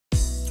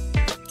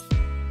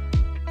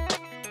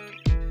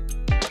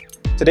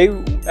Today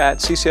at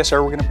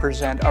CCSR, we're going to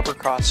present upper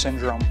cross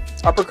syndrome.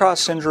 Upper cross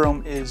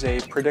syndrome is a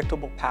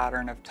predictable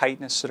pattern of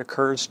tightness that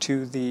occurs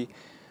to the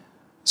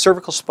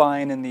cervical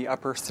spine and the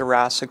upper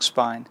thoracic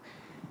spine.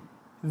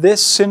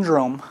 This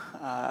syndrome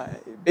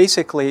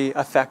basically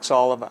affects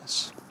all of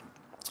us.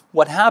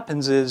 What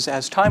happens is,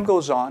 as time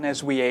goes on,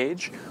 as we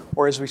age,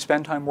 or as we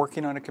spend time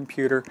working on a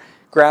computer,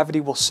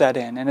 gravity will set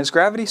in. And as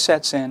gravity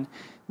sets in,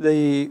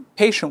 the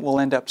patient will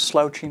end up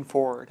slouching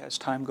forward as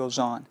time goes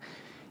on.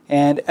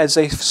 And as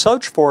they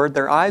slouch forward,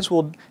 their eyes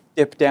will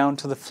dip down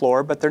to the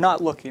floor, but they're not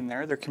looking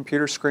there. Their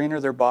computer screen or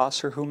their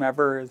boss or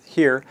whomever is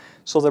here,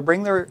 so they'll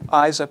bring their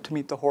eyes up to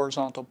meet the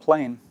horizontal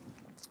plane.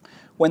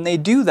 When they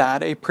do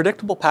that, a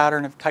predictable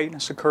pattern of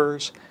tightness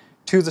occurs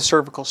to the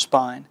cervical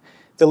spine.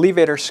 The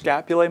levator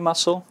scapulae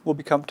muscle will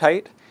become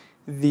tight,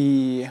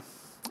 the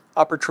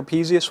upper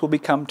trapezius will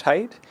become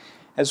tight,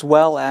 as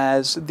well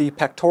as the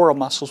pectoral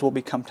muscles will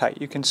become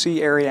tight. You can see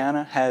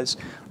Ariana has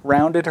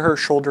rounded her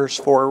shoulders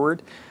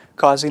forward,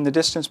 causing the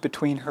distance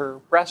between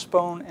her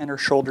breastbone and her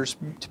shoulders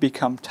to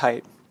become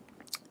tight.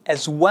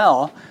 As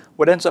well,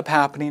 what ends up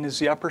happening is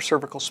the upper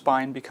cervical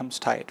spine becomes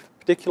tight,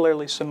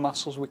 particularly some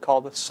muscles we call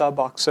the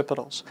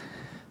suboccipitals.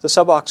 The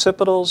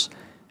suboccipitals,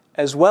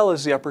 as well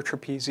as the upper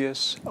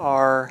trapezius,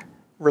 are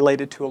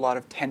related to a lot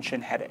of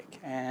tension headache.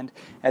 And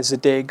as the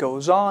day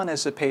goes on,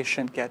 as the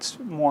patient gets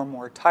more and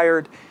more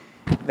tired,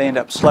 they end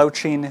up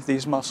slouching,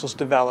 these muscles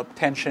develop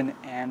tension,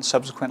 and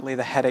subsequently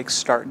the headaches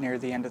start near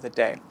the end of the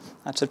day.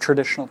 That's a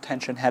traditional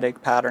tension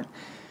headache pattern.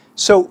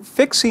 So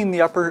fixing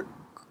the upper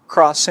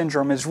cross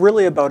syndrome is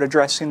really about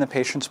addressing the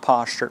patient's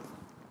posture.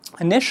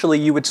 Initially,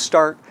 you would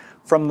start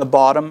from the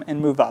bottom and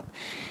move up.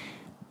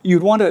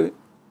 You'd want to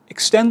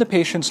extend the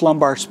patient's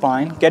lumbar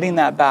spine, getting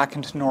that back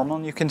into normal,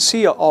 and you can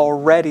see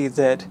already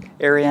that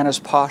Ariana's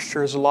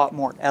posture is a lot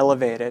more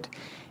elevated.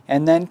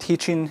 And then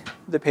teaching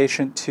the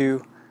patient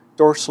to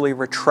dorsally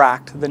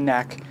retract the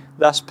neck,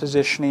 thus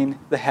positioning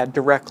the head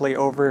directly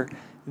over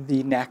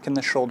the neck and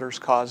the shoulders,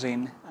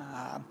 causing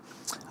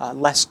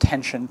less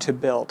tension to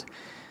build.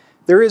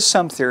 There is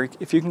some theory,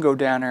 if you can go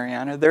down,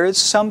 Ariana, there is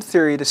some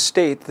theory to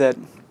state that,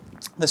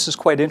 this is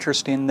quite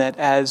interesting, that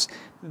as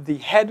the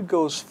head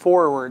goes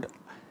forward,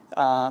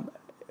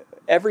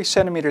 every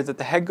centimeter that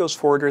the head goes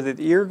forward or that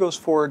the ear goes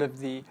forward of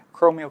the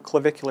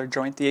acromioclavicular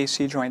joint, the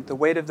AC joint, the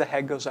weight of the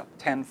head goes up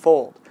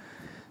tenfold.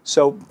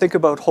 So think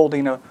about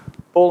holding a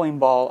bowling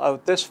ball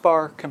out this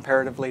far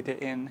comparatively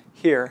to in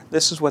here.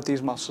 This is what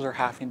these muscles are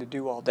having to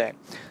do all day.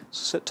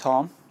 So sit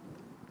tall.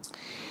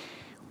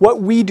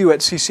 What we do at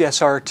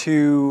CCSR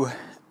to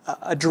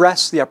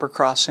address the upper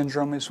cross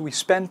syndrome is we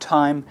spend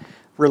time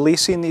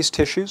releasing these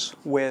tissues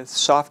with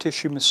soft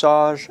tissue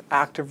massage,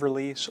 active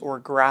release, or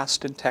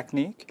Graston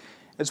technique.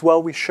 As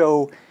well, we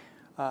show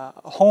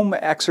a home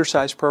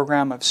exercise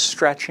program of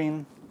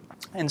stretching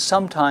and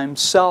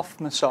sometimes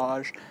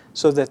self-massage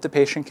so that the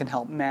patient can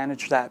help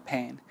manage that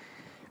pain.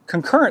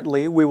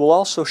 Concurrently, we will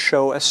also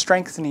show a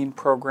strengthening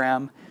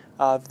program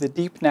of the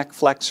deep neck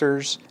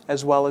flexors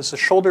as well as the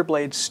shoulder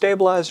blade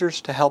stabilizers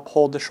to help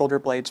hold the shoulder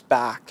blades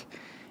back.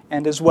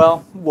 And as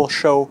well, we'll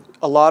show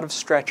a lot of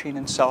stretching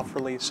and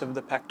self-release of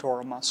the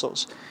pectoral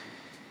muscles.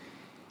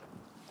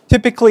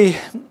 Typically,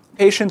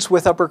 patients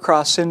with upper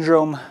cross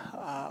syndrome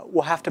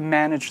will have to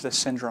manage this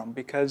syndrome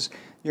because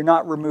you're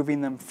not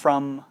removing them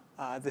from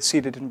the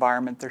seated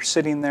environment. They're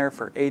sitting there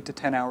for 8 to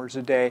 10 hours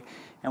a day,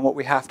 and what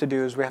we have to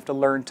do is we have to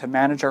learn to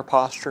manage our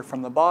posture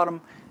from the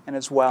bottom, and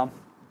as well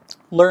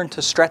learn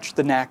to stretch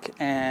the neck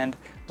and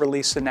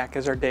release the neck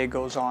as our day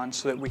goes on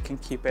so that we can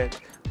keep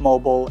it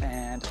mobile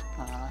and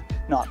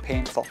not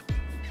painful.